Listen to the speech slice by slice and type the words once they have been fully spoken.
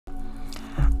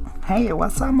Hey,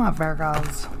 what's up, my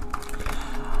Virgos?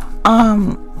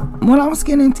 When I was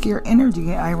getting into your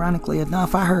energy, ironically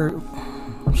enough, I heard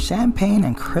champagne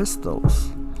and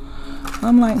crystals.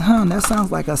 I'm like, that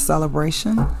sounds like a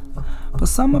celebration. But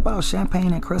something about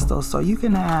champagne and crystals, so you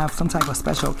can have some type of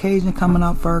special occasion coming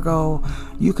up, Virgo.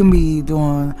 You can be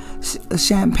doing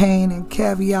champagne and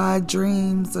caviar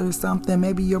dreams or something.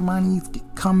 Maybe your money's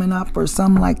coming up or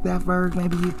something like that, Virgo.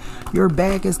 Maybe your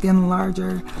bag is getting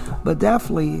larger. But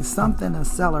definitely something to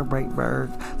celebrate,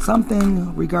 Virgo.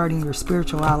 Something regarding your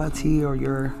spirituality or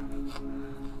your...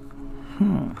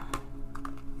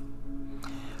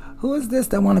 Who is this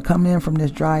that want to come in from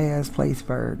this dry ass place,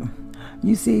 Virgo?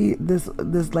 You see this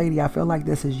lady, I feel like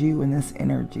this is you in this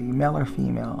energy, male or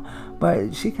female.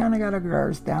 But she kind of got her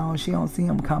guards down. She don't see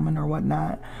him coming or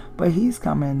whatnot. But he's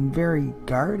coming very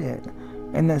guarded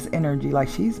in this energy. Like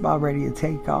she's about ready to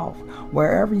take off.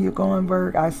 Wherever you're going,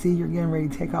 Virg, I see you're getting ready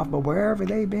to take off. But wherever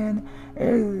they've been,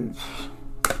 it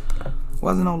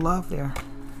wasn't no love there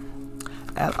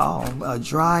at all. A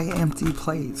dry, empty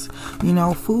place. You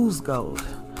know, fool's gold.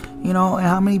 You know, and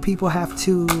how many people have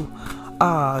to...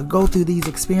 go through these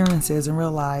experiences and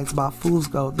realize about fool's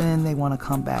gold, then they want to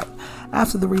come back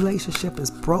after the relationship is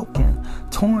broken,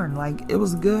 torn. Like it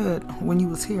was good when you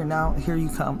was here, now here you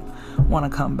want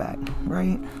to come back,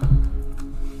 right?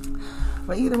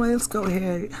 But either way, let's go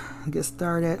ahead and get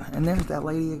started. And there's that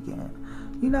lady again.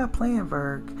 You're not playing,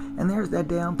 Virg. And there's that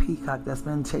damn peacock that's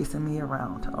been chasing me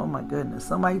around. Oh my goodness,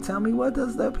 somebody tell me, what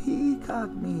does the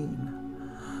peacock mean?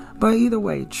 But either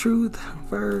way, truth,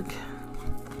 Virg.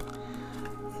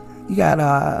 You got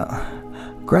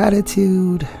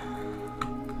gratitude.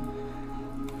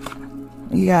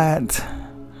 You got,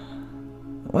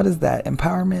 what is that?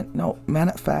 Empowerment? No,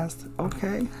 manifest.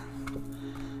 Okay.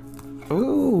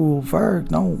 Ooh,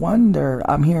 Virg, no wonder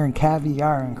I'm hearing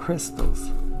caviar and crystals.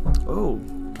 Ooh,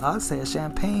 I said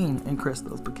champagne and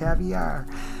crystals, but caviar.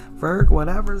 Virg,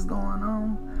 whatever's going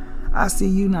on, I see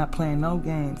you not playing no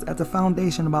games. At the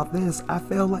foundation about this, I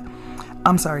feel like...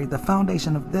 the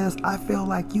foundation of this, I feel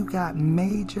like you got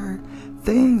major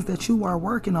things that you are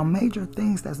working on, major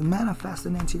things that's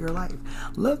manifesting into your life.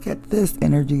 Look at this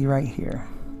energy right here.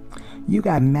 You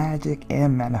got magic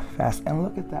and manifest. And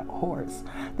look at that horse.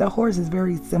 That horse is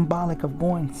very symbolic of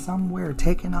going somewhere,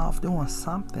 taking off, doing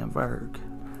something, Virg.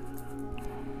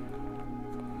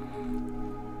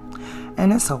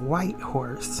 And it's a white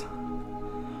horse.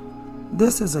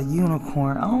 This is a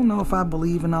unicorn. I don't know if I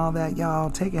believe in all that, y'all.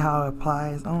 Take it how it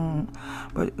applies.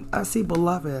 But I see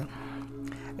beloved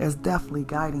is definitely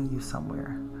guiding you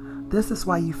somewhere. This is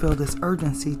why you feel this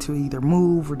urgency to either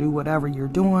move or do whatever you're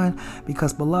doing,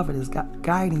 because beloved is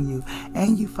guiding you.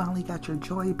 And you finally got your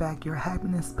joy back, your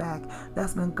happiness back.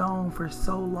 That's been gone for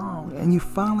so long. And you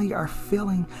finally are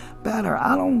feeling better.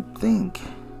 I don't think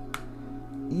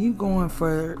you going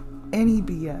for any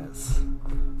BS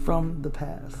from the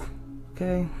past.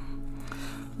 Okay,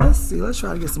 let's see. Let's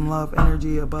try to get some love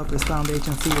energy above this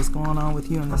foundation. See what's going on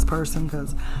with you and this person.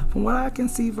 Because from what I can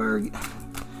see, Virg,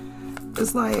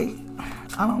 it's like,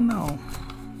 I don't know.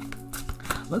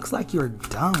 Looks like you're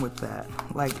done with that.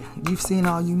 Like you've seen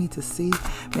all you need to see.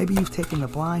 Maybe you've taken the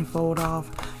blindfold off.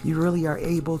 You really are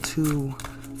able to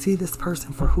see this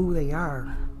person for who they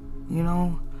are. You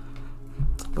know.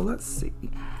 But let's see.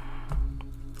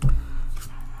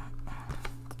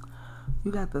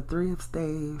 You got the 3 of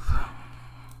Staves,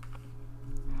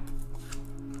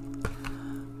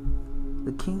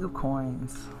 the King of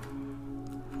Coins,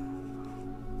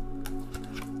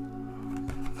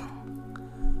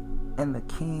 and the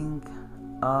King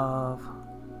of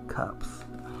Cups.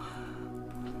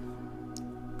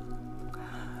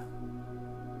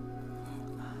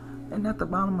 And at the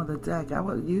bottom of the deck, I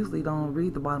usually don't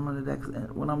read the bottom of the deck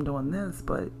when I'm doing this,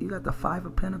 but you got the 5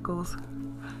 of Pentacles.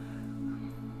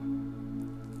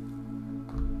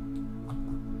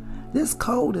 This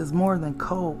code is more than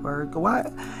cold, Virgo.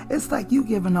 Why? It's like you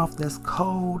giving off this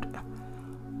cold.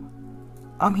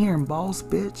 I'm hearing boss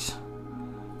bitch,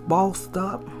 bossed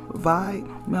up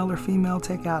vibe, male or female,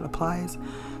 take out applies.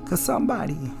 Because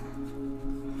somebody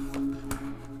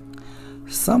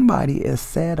is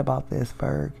sad about this,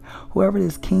 Virg. Whoever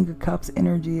this King of Cups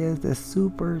energy is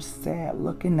super sad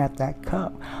looking at that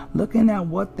cup, looking at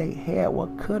what they had,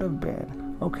 what could have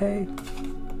been. Okay?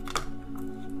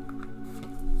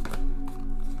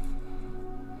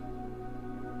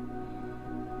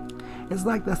 It's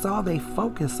like that's all they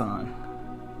focus on,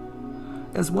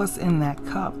 is what's in that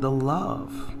cup, the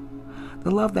love.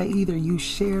 The love that either you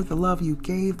shared, the love you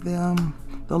gave them,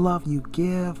 the love you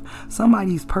give.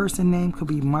 Somebody's person name could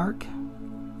be Mark.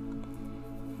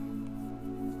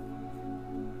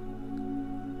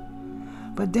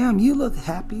 But damn, you look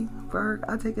happy, Virg.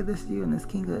 I take it this you and this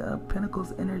King of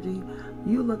Pentacles energy.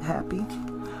 You look happy.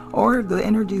 Or the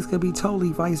energies could be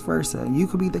totally vice versa. You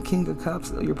could be the King of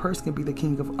Cups. Your person could be the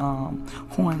King of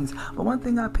Coins. But one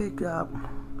thing I picked up,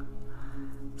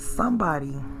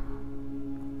 somebody,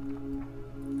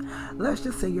 let's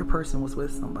just say your person was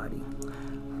with somebody.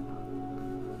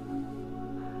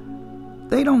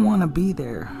 They don't want to be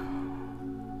there.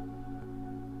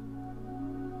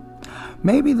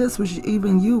 Maybe this was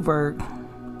even you, Virg,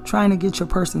 trying to get your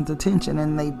person's attention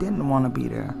and they didn't want to be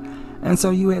there. And so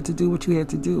you had to do what you had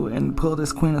to do and pull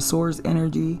this Queen of Swords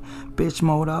energy, bitch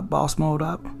mode up, boss mode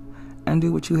up, and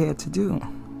do what you had to do.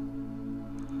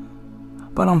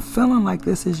 But I'm feeling like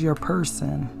this is your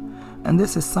person and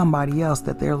this is somebody else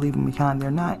that they're leaving behind. They're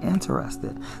not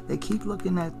interested. They keep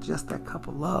looking at just that cup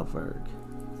of love, Virg.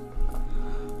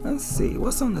 Let's see,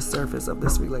 what's on the surface of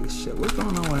this relationship? What's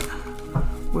going on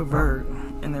with Virg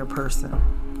and their person?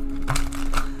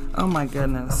 Oh my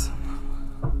goodness.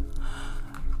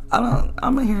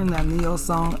 I'm hearing that Neo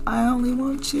song, I only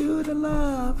want you to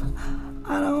love.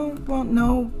 I don't want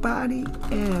nobody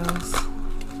else.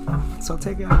 So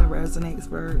take it how it resonates,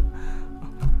 Virg.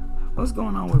 What's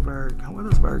going on with Virg? What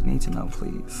does Virg need to know,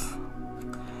 please?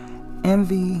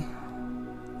 Envy.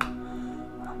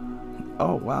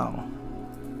 Oh, wow.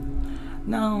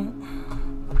 Now,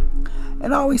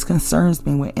 it always concerns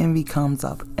me when envy comes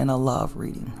up in a love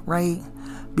reading, right?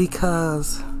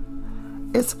 Because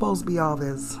it's supposed to be all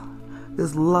this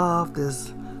love,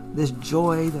 this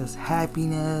joy, this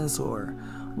happiness, or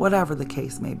whatever the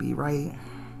case may be, right?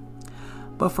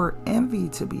 But for envy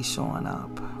to be showing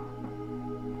up,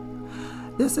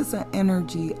 this is an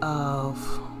energy of,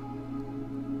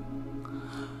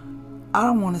 I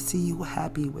don't want to see you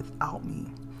happy without me.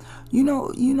 You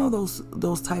know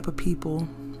those type of people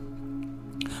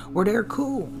where they're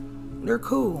cool. They're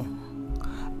cool.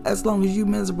 As long as you're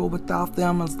miserable without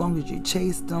them, as long as you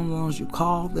chase them, as long as you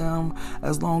call them,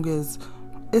 as long as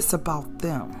it's about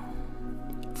them,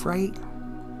 right?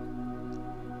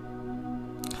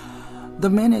 The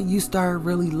minute you start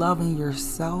really loving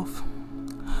yourself,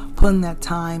 putting that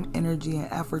time, energy, and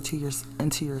effort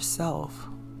into yourself,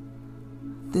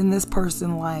 then this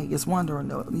person is wondering,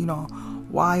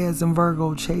 why isn't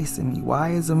Virgo chasing me? Why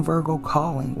isn't Virgo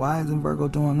calling? Why isn't Virgo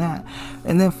doing that?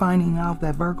 And then finding out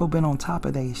that Virgo been on top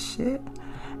of their shit.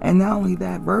 And not only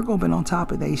that, Virgo been on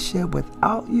top of their shit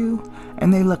without you.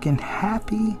 And they looking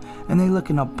happy. And they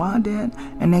looking abundant.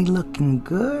 And they looking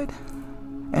good.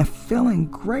 And feeling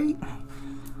great.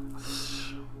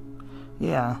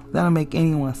 Yeah, that'll make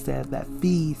anyone sad. That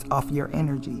feeds off your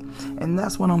energy. And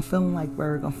that's what I'm feeling like,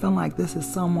 Virgo. I'm feeling like this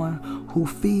is someone who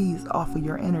feeds off of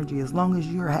your energy. As long as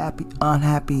you're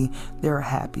unhappy, they're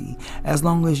happy. As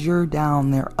long as you're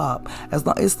down, they're up.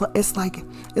 It's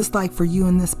like for you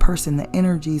and this person, the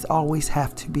energies always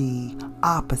have to be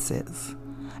opposites.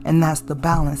 And that's the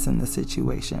balance in the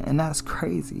situation. And that's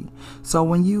crazy. So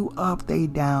when you up, they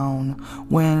down.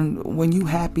 When you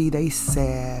happy, they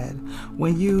sad.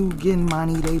 When you getting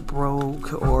money, they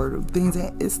broke. Or things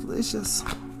that it's just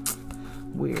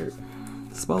weird.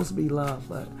 It's supposed to be love,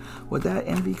 but with that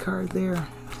envy card there,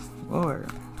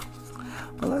 Lord.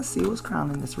 But let's see what's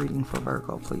crowning this reading for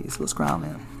Virgo, please. What's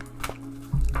crowning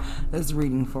this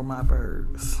reading for my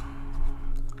birds?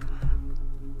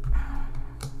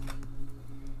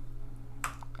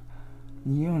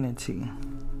 Unity.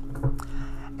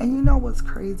 And you know what's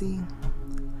crazy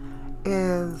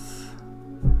is,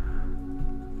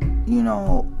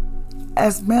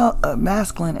 as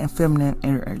masculine and feminine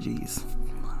energies,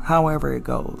 however it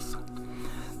goes,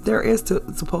 there is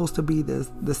supposed to be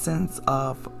the sense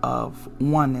of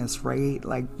oneness, right?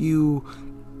 Like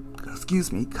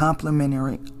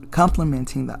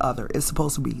complementing the other. It's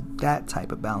supposed to be that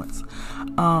type of balance.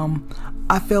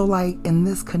 I feel like in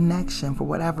this connection, for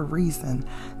whatever reason,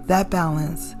 that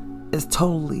balance is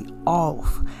totally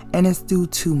off, and it's due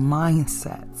to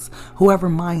mindsets. Whoever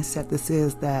mindset this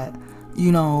is, that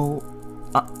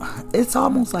it's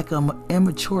almost like an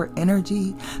immature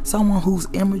energy. Someone who's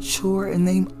immature in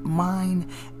their mind,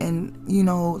 and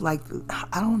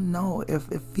I don't know if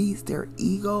it feeds their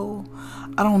ego.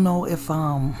 I don't know if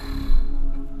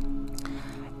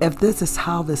this is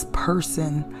how this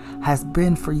person has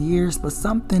been for years, but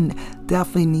something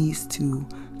definitely needs to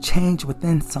change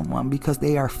within someone, because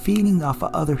they are feeding off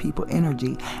of other people's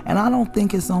energy. And I don't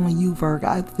think it's only you, Virgo.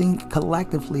 I think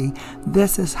collectively,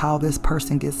 this is how this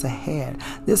person gets ahead.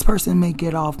 This person may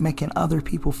get off making other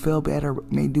people feel better,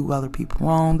 may do other people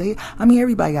wrong.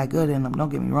 Everybody got good in them. Don't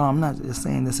get me wrong. I'm not just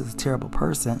saying this is a terrible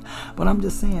person, but I'm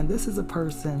just saying this is a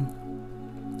person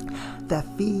that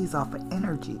feeds off of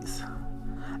energies.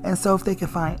 And so if they can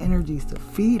find energies to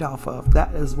feed off of,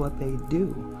 that is what they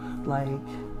do. Like,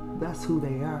 that's who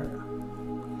they are.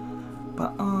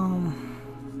 But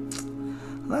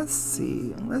let's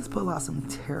see. Let's pull out some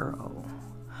tarot.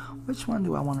 Which one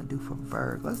do I want to do for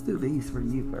Virg? Let's do these for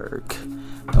you, Virg.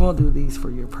 And we'll do these for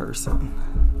your person.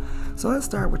 So let's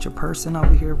start with your person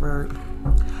over here, Virg.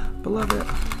 Beloved,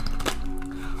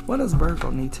 what does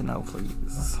Virgo need to know,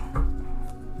 please?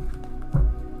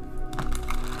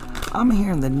 I'm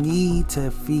hearing the need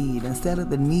to feed. Instead of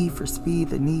the need for speed,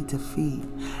 the need to feed.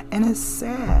 And it's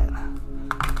sad.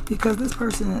 Because this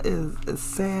person is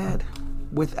sad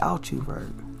without you,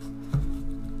 Virgo.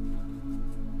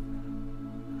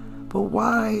 But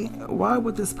why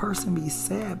would this person be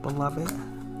sad, beloved?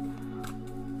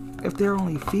 If they're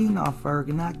only feeding off Virgo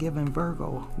and not giving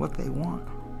Virgo what they want.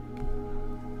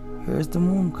 Here's the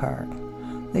Moon card.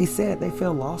 They said they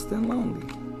feel lost and lonely.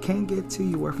 Can't get to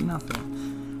you worth nothing.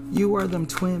 You are them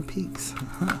twin peaks.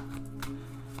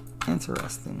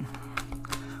 Interesting.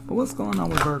 But what's going on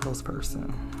with Virgo's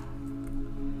person?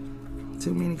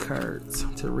 Too many cards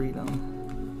to read them.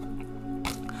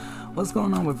 What's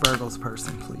going on with Virgo's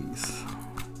person, please?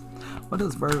 What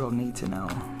does Virgo need to know?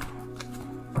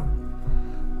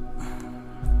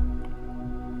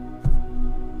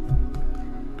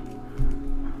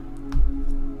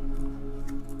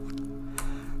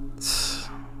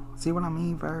 See what I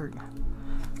mean, Virgo?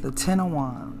 The 10 of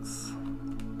Wands,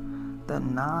 the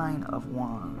 9 of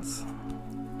Wands,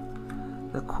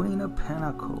 the Queen of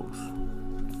Pentacles,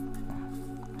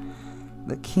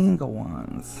 the King of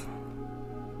Wands,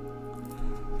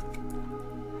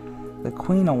 the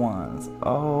Queen of Wands.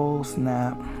 Oh,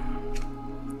 snap.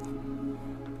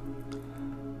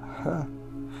 Huh.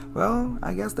 Well,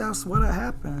 I guess that's what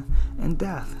happened in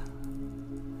death.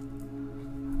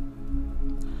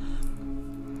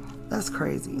 That's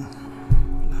crazy.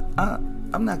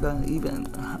 I'm not gonna even.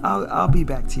 I'll be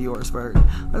back to yours, Virgo.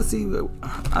 Let's see.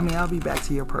 I'll be back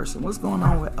to your person. What's going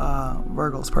on with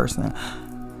Virgo's person?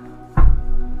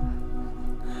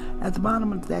 At the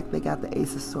bottom of the deck, they got the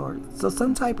Ace of Swords. So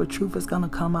some type of truth is gonna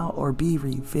come out or be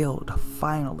revealed.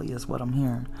 Finally, is what I'm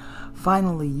hearing.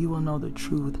 Finally, you will know the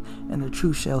truth, and the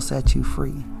truth shall set you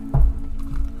free.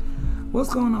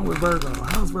 What's going on with Virgo?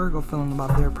 How's Virgo feeling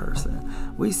about their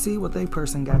person? We see what their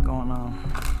person got going on.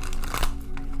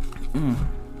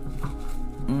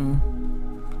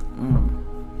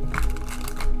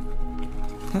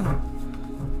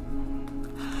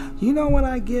 You know what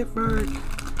I get, Virgo?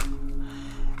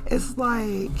 It's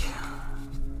like,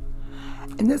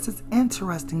 and this is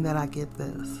interesting that I get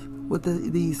this with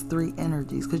these three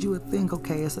energies, because you would think,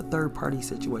 okay, it's a third party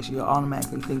situation. You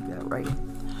automatically think that, right?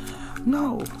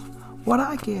 No. What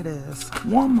I get is,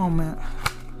 one moment,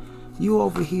 you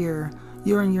over here,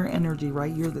 you're in your energy,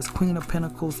 right? You're this Queen of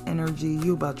Pentacles energy.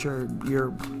 You about your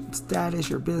status,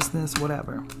 your business,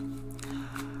 whatever.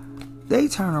 They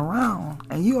turn around,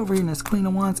 and you over here in this Queen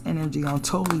of Wands energy on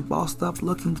totally bossed up,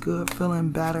 looking good, feeling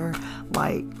better.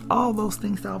 Like, all those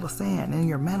things that I was saying, in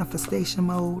your manifestation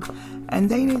mode. And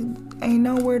they ain't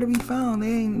nowhere to be found. They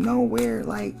ain't nowhere,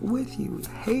 like, with you,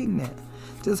 hating it.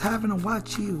 Just having to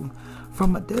watch you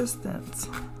from a distance.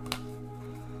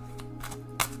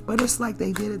 But it's like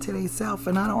they did it to themselves,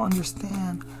 and I don't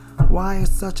understand why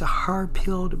it's such a hard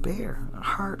pill to bear, a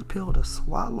hard pill to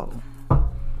swallow.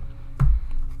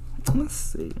 Let's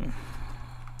see.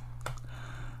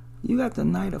 You got the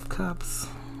Knight of Cups,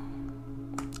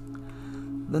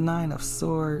 the 9 of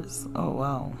Swords. Oh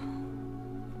wow.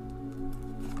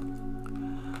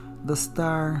 The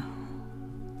Star,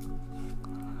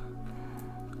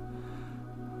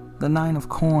 the 9 of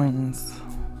Coins,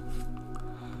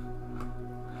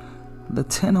 the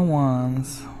 10 of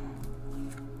Wands,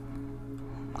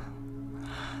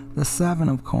 the 7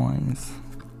 of Coins,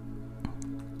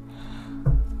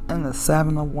 and the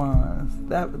 7 of Wands.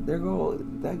 There go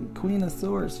that Queen of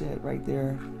Swords shit right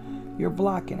there. You're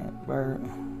blocking it, Bird.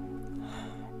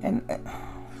 And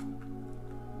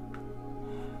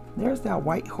there's that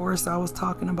white horse I was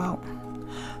talking about.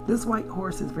 This white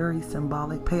horse is very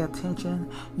symbolic. Pay attention.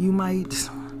 You might.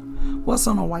 What's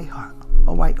on a white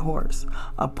horse?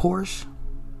 A Porsche.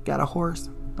 Got a horse.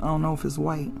 I don't know if it's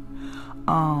white.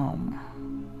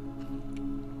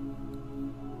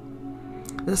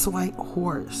 This white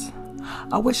horse.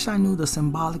 I wish I knew the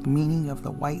symbolic meaning of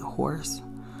the white horse.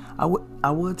 I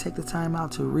would take the time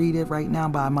out to read it right now,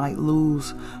 but I might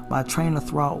lose my train of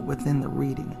thought within the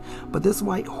reading. But this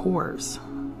white horse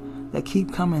that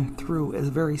keep coming through is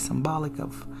very symbolic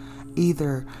of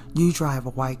either you drive a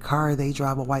white car, they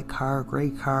drive a white car, gray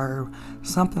car,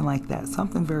 something like that.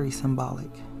 Something very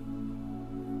symbolic.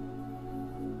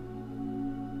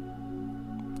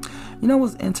 You know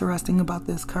what's interesting about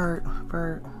this card,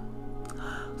 Virg?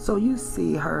 So you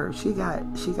see her, she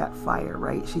got fire,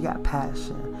 right? She got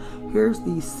passion. Here's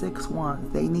these 6 wands.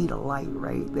 They need a light,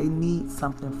 right? They need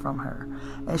something from her.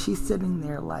 And she's sitting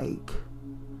there like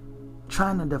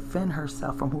trying to defend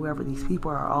herself from whoever these people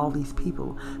are, all these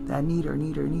people that need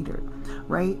her,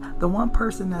 right? The one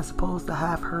person that's supposed to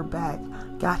have her back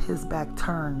got his back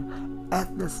turned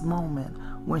at this moment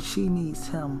when she needs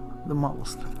him the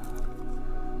most.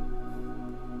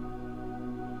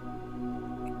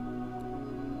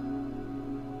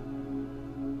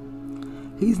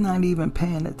 He's not even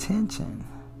paying attention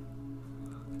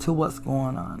to what's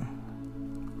going on.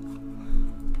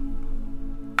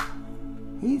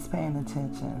 He's paying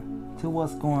attention to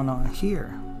what's going on here.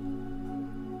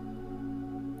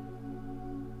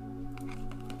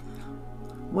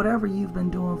 Whatever you've been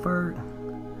doing, Virg,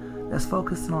 that's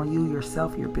focusing on you,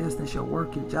 yourself, your business, your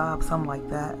work, your job, something like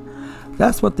that.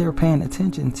 That's what they're paying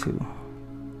attention to.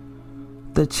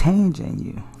 The change in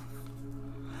you.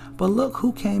 But look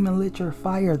who came and lit your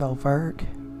fire though, Virg.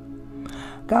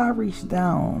 God reached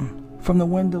down from the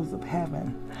windows of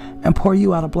heaven and poured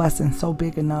you out a blessing so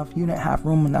big enough you didn't have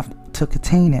room enough to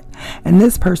contain it. And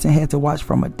this person had to watch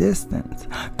from a distance.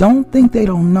 Don't think they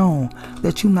don't know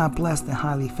that you're not blessed and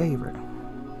highly favored.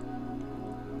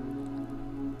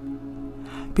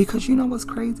 Because you know what's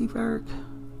crazy, Virg?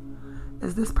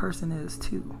 Is this person is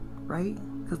too, right?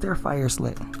 Because their fire's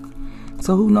lit.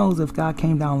 So who knows if God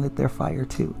came down and lit their fire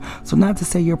too. So not to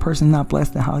say your person not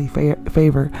blessed and highly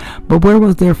favored, but where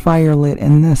was their fire lit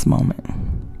in this moment?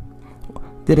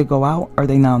 Did it go out? Are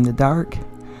they now in the dark?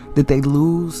 Did they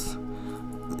lose,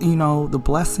 you know, the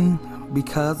blessing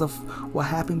because of what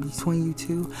happened between you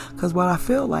two? Because what I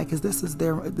feel like is this is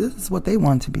what they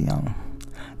want to be on.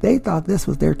 They thought this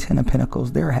was their 10 of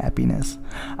Pentacles, their happiness.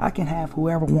 I can have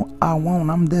whoever I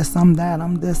want. I'm this, I'm that.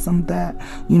 I'm this, I'm that.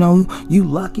 You know, you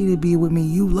lucky to be with me.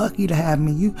 You lucky to have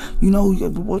me. You know,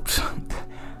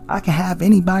 I can have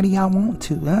anybody I want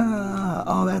to.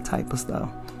 All that type of stuff.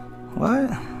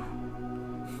 What?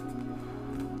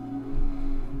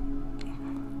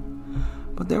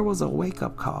 But there was a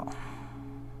wake-up call.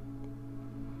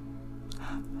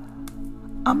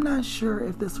 I'm not sure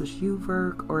if this was you,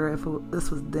 Virg, or if this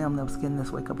was them that was getting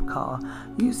this wake-up call.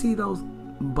 You see those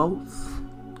boats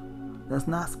that's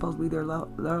not supposed to be there?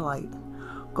 They're like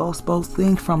ghost boats,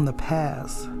 things from the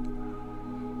past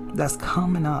that's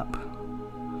coming up.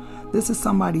 This is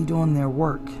somebody doing their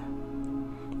work,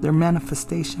 their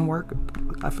manifestation work.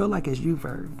 I feel like it's you,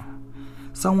 Virg.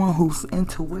 Someone whose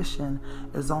intuition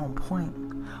is on point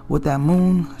with that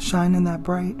moon shining that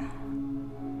bright.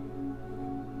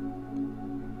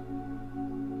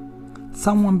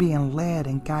 Someone being led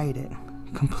and guided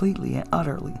completely and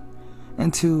utterly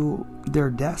into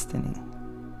their destiny.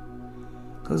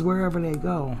 Because wherever they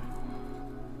go,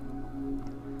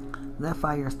 that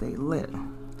fire stayed lit.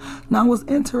 Now, what's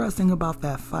interesting about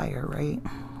that fire, right?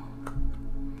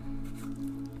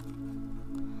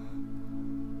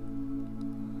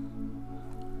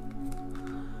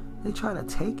 They try to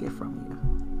take it from you.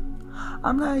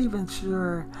 I'm not even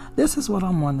sure. This is what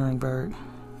I'm wondering, Virg.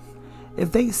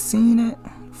 If they seen it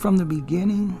from the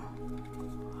beginning,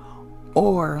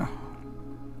 or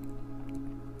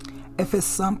if it's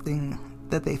something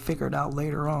that they figured out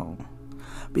later on.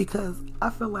 Because I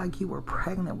feel like you were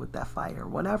pregnant with that fire.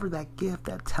 Whatever that gift,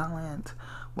 that talent,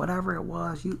 whatever it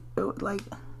was, it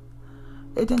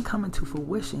didn't come into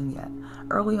fruition yet.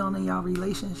 Early on in y'all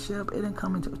relationship, it didn't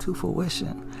come into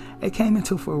fruition. It came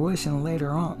into fruition later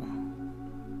on.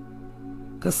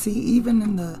 Because see, even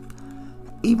in the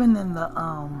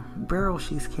barrel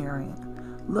she's carrying,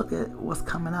 look at what's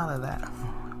coming out of that.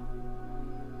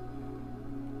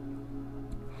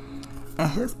 And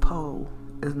his pole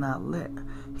is not lit.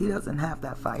 He doesn't have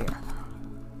that fire.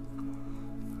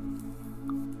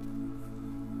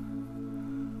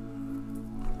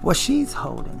 What she's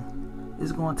holding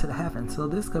is going to the heavens. So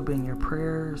this could be in your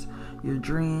prayers, your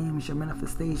dreams, your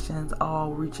manifestations,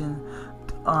 all reaching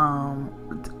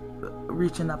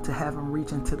up to heaven,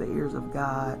 reaching to the ears of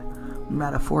God,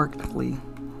 metaphorically,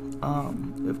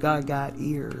 if God got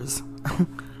ears.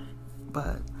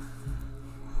 But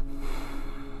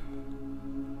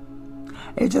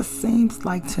it just seems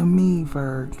like to me,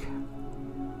 Virg,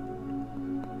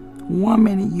 one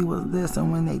minute you was this,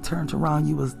 and when they turned around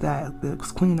you was that. The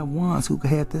Queen of Wands who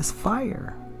had this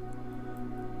fire,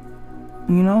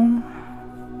 you know.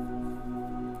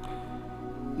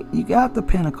 You got the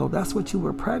pinnacle. That's what you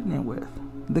were pregnant with.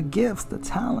 The gifts, the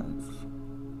talents.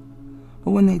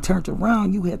 But when they turned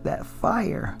around, you had that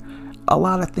fire. A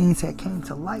lot of things had came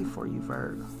to life for you,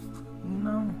 Virg. You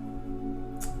know?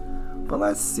 But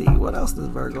let's see, what else does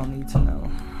Virgo need to know?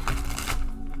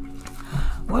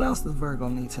 What else does Virgo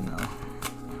need to know?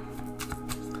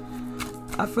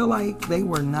 I feel like they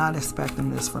were not expecting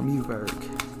this from you, Virgo,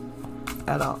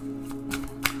 at all.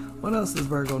 What else does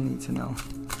Virgo need to know?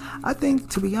 I think,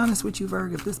 to be honest with you,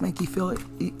 Virgo, if this make you feel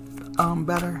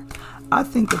better, I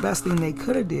think the best thing they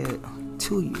could have did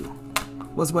to you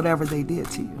was whatever they did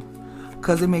to you,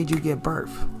 because it made you give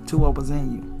birth to what was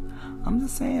in you. I'm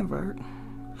just saying, Virgo,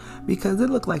 because it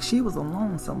looked like she was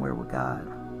alone somewhere with God,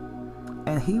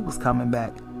 and he was coming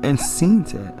back and seen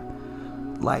it.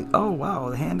 Like, oh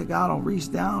wow, the hand of God will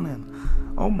reach down, and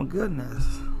oh my goodness.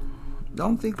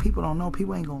 Don't think people don't know.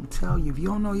 People ain't gonna tell you. If you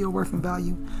don't know your worth and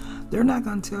value, they're not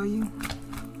gonna tell you.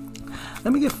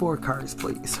 Let me get 4 cards,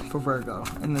 please, for Virgo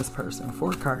and this person.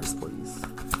 4 cards, please.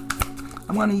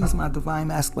 I'm gonna use my Divine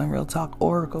Masculine Real Talk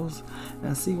oracles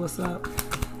and see what's up.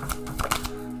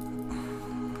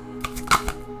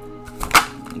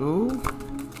 Ooh.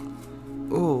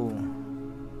 Ooh.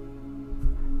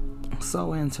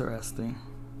 So interesting.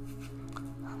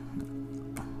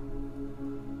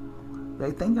 They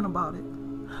thinking about it.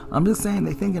 I'm just saying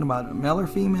they thinking about it. Male or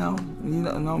female. You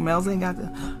know, no, males ain't got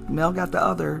male got the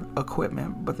other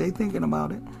equipment, but they thinking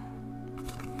about it.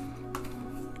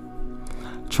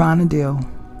 Trying to deal.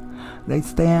 They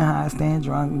staying high, staying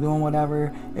drunk, doing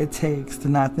whatever it takes to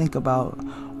not think about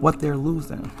what they're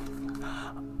losing.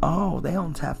 Oh, they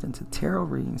don't tap into tarot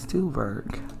readings too,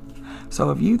 Virg. So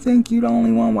if you think you're the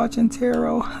only one watching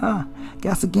tarot,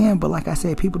 guess again. But like I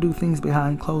said, people do things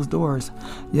behind closed doors.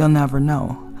 You'll never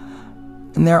know.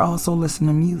 And they're also listening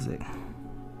to music.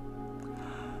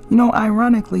 You know,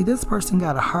 ironically, this person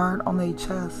got a heart on their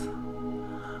chest.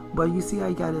 But you see how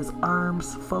he got his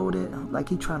arms folded, like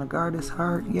he trying to guard his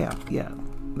heart? Yeah,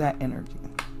 that energy.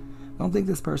 Don't think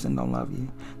this person don't love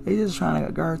you. They just trying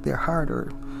to guard their heart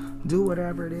or do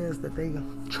whatever it is that they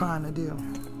trying to do.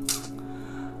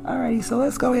 Alrighty, so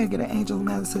let's go ahead and get an angel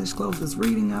message. Close this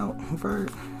reading out.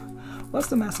 What's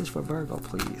the message for Virgo,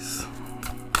 please?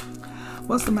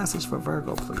 What's the message for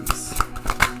Virgo, please?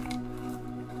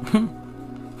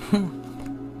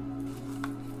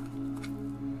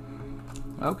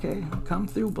 Okay, come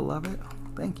through, beloved.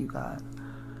 Thank you, God.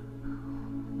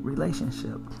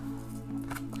 Relationship.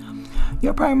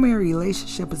 Your primary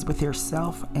relationship is with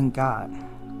yourself and God.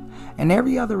 And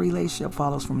every other relationship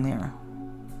follows from there.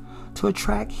 To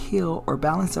attract, heal, or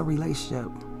balance a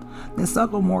relationship, then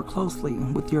snuggle more closely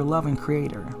with your loving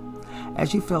Creator.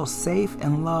 As you feel safe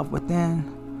and loved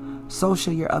within, so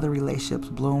shall your other relationships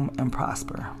bloom and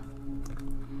prosper.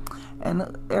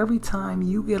 And every time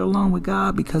you get along with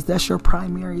God, because that's your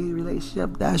primary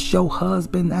relationship, that's your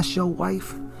husband, that's your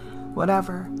wife,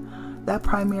 whatever, that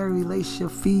primary relationship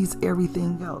feeds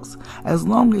everything else. As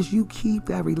long as you keep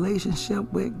that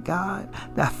relationship with God,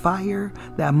 that fire,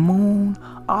 that moon,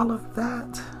 all of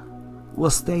that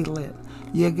will stay lit.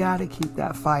 You got to keep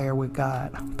that fire with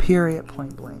God. Period.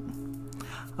 Point blank.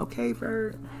 Okay,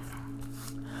 Virg.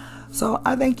 So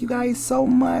I thank you guys so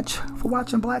much for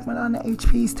watching Black Madonna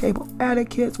HP's Table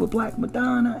Etiquettes with Black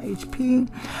Madonna HP.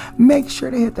 Make sure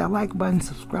to hit that like button,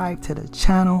 subscribe to the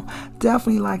channel.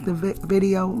 Definitely like the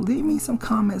video. Leave me some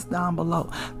comments down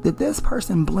below. Did this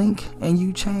person blink and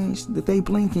you changed? Did they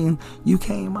blink and you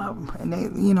came up and they,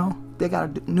 you know, they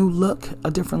got a new look,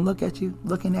 a different look at you,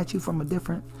 looking at you from a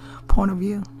different point of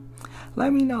view?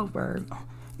 Let me know, Virg.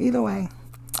 Either way,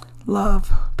 love,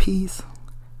 peace,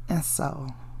 and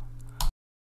soul.